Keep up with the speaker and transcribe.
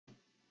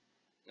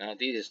Now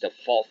this is the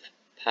fourth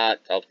part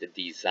of the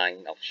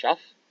design of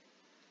shaft.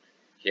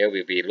 Here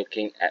we'll be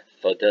looking at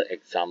further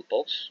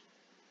examples.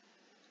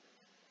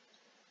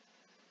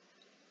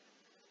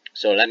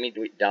 So let me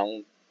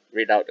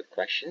read out the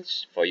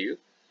questions for you.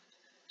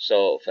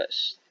 So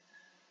first,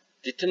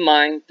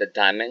 determine the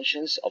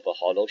dimensions of a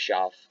hollow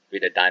shaft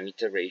with a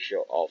diameter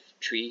ratio of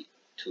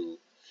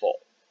 3:4,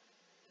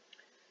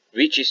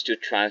 which is to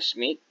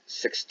transmit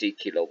 60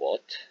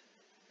 kilowatt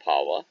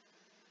power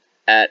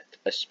at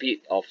a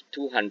speed of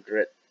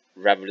 200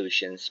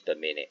 revolutions per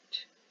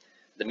minute.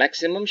 The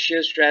maximum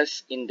shear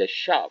stress in the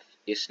shaft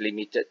is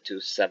limited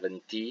to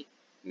 70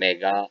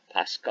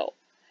 megapascal,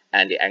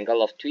 and the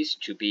angle of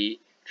twist to be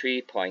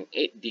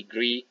 3.8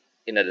 degree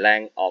in a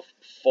length of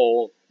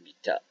 4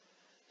 meter.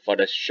 For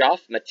the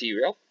shaft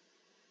material,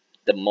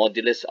 the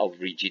modulus of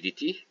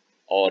rigidity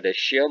or the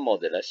shear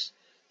modulus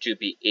to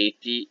be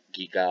 80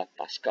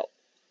 gigapascal.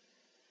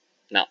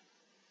 Now,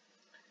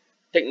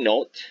 take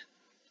note,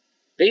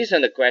 based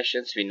on the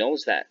questions, we know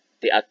that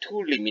there are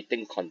two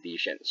limiting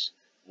conditions.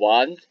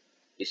 One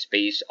is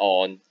based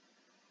on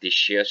the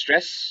shear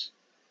stress.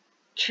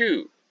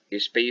 Two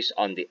is based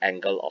on the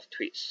angle of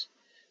twist.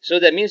 So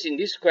that means in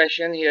this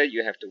question here,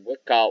 you have to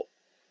work out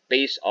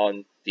based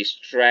on the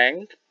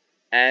strength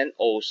and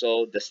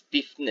also the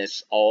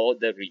stiffness or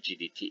the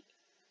rigidity.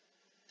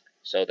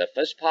 So the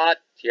first part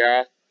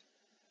here,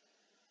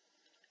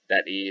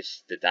 that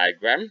is the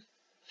diagram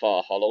for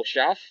a hollow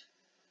shaft.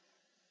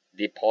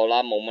 The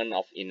polar moment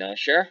of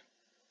inertia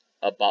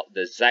about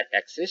the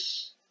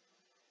z-axis.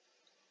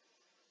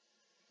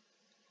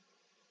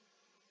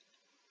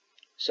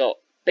 So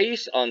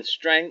based on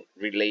strength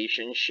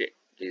relationship,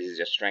 this is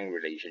your strength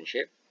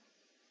relationship.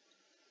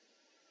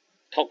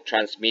 Torque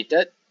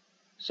transmitted,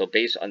 so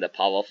based on the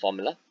power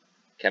formula,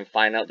 can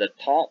find out the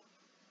torque,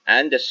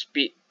 and the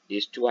speed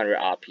is 200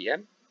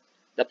 RPM.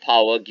 The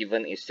power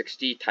given is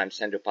 60 times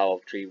 10 to the power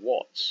of 3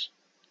 watts.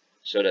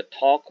 So the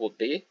torque would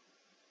be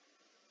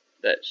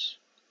this.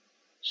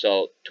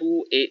 So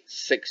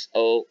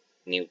 2860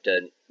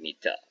 Newton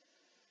meter.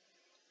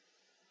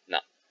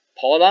 Now,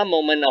 polar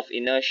moment of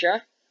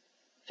inertia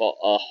for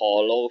a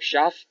hollow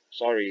shaft,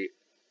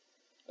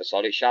 a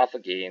solid shaft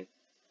again,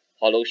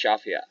 hollow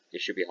shaft here.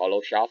 It should be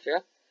hollow shaft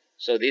here.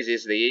 So this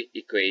is the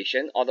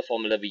equation or the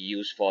formula we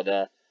use for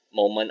the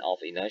moment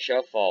of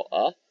inertia for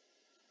a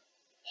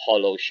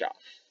hollow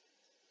shaft.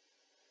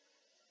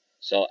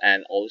 So,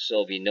 and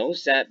also we know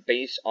that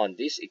based on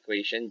this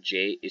equation,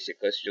 J is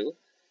equals to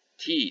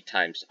T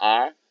times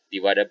R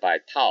divided by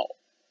tau.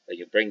 When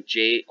you bring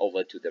J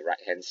over to the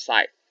right hand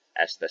side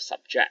as the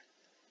subject.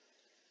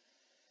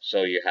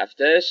 So you have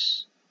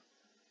this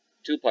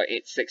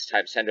 2.86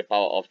 times 10 to the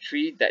power of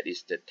 3, that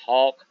is the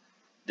torque.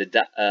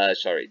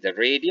 The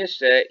radius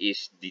there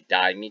is the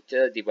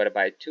diameter divided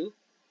by 2,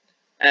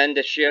 and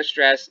the shear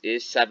stress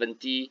is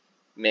 70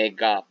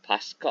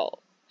 megapascal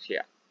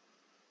here.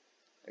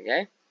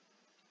 Okay,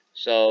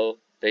 so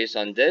based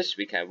on this,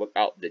 we can work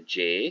out the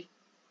J,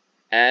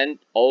 and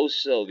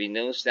also we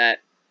know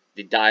that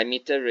the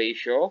diameter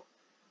ratio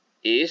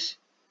is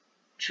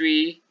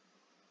should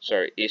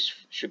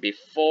be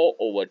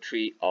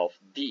 4/3 of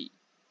D.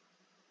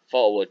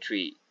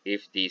 4/3.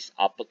 If this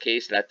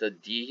uppercase letter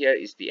D here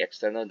is the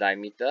external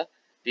diameter,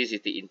 this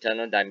is the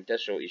internal diameter,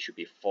 so it should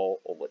be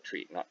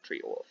 4/3, not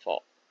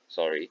 3/4.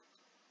 Sorry.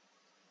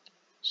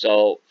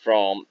 So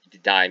from the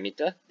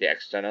diameter, the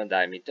external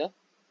diameter,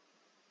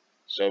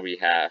 so we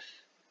have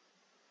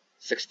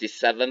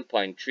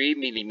 67.3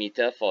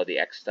 millimeter for the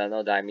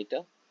external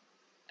diameter,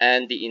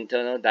 and the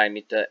internal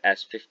diameter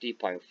as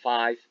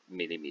 50.5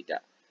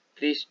 millimeter.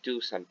 Please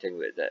do something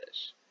with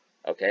this.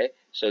 Okay,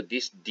 so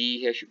this D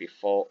here should be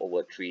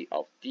 4/3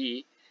 of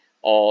D,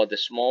 or the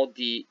small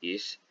d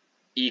is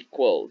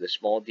equal. The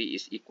small d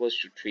is equals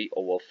to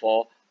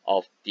 3/4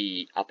 of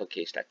the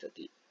uppercase letter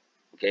D.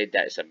 Okay,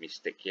 that is a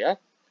mistake here,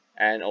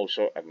 and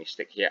also a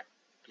mistake here.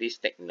 Please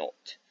take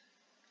note.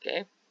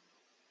 Okay.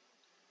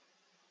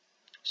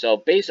 So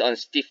based on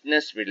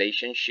stiffness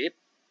relationship,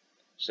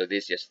 so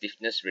this is your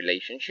stiffness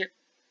relationship.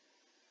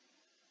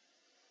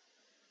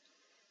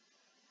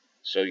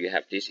 So you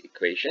have this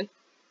equation.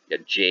 Your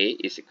J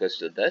is equals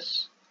to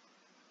this.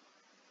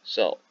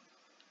 So,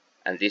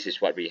 and this is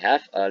what we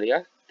have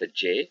earlier, the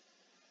J.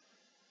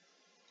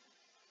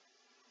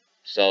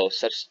 So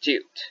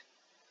substitute,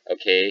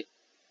 okay,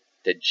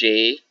 the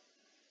J,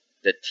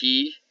 the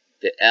T,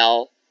 the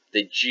L,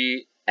 the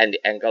G, and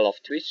the angle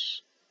of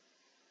twist.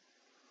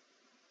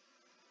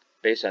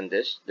 Based on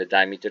this, the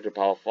diameter to the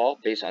power 4,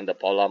 based on the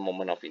polar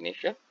moment of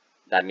inertia,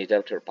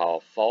 diameter to the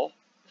power 4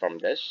 from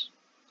this.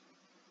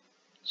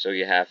 So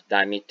you have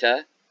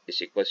diameter is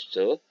equals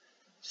to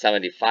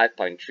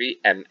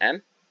 75.3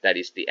 mm, that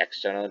is the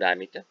external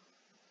diameter,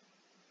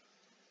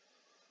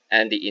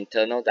 and the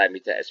internal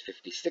diameter is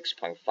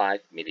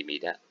 56.5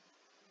 millimeter.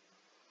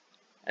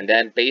 And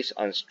then based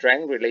on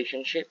strength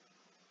relationship,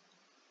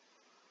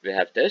 we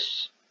have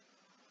this.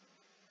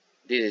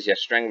 This is your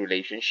strength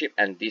relationship,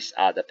 and these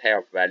are the pair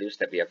of values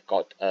that we have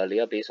got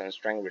earlier based on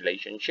strength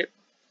relationship.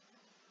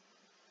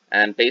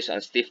 And based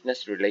on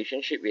stiffness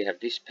relationship, we have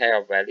this pair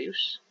of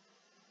values.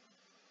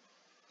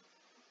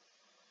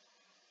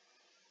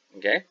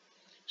 Okay,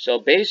 so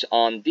based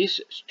on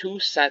these two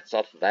sets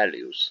of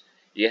values,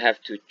 you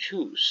have to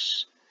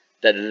choose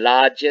the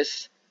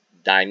largest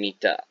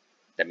diameter.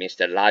 That means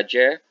the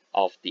larger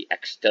of the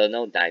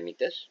external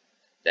diameters,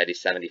 that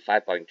is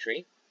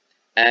 75.3,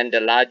 and the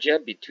larger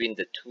between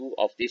the two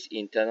of this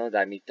internal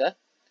diameter,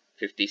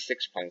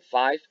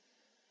 56.5,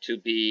 to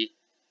be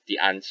the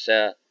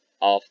answer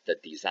of the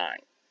design,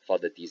 for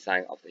the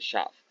design of the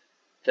shaft.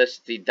 Thus,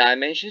 the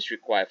dimensions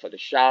required for the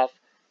shaft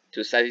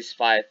to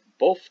satisfy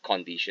both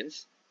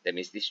conditions, that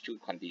means these two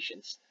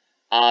conditions,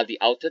 are the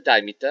outer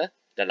diameter,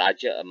 the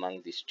larger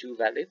among these two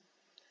values,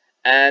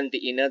 and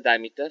the inner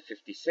diameter,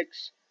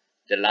 56,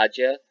 the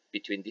larger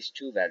between these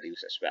two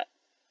values as well.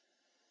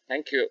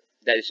 Thank you.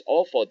 That is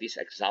all for this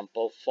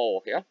example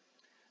 4 here.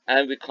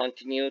 And we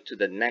continue to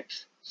the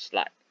next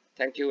slide.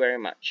 Thank you very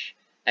much.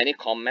 Any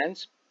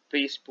comments,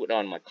 please put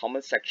on my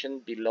comment section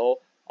below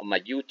on my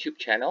YouTube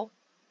channel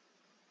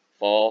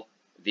for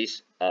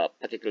this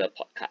particular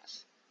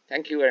podcast.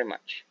 Thank you very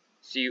much.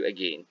 See you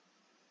again.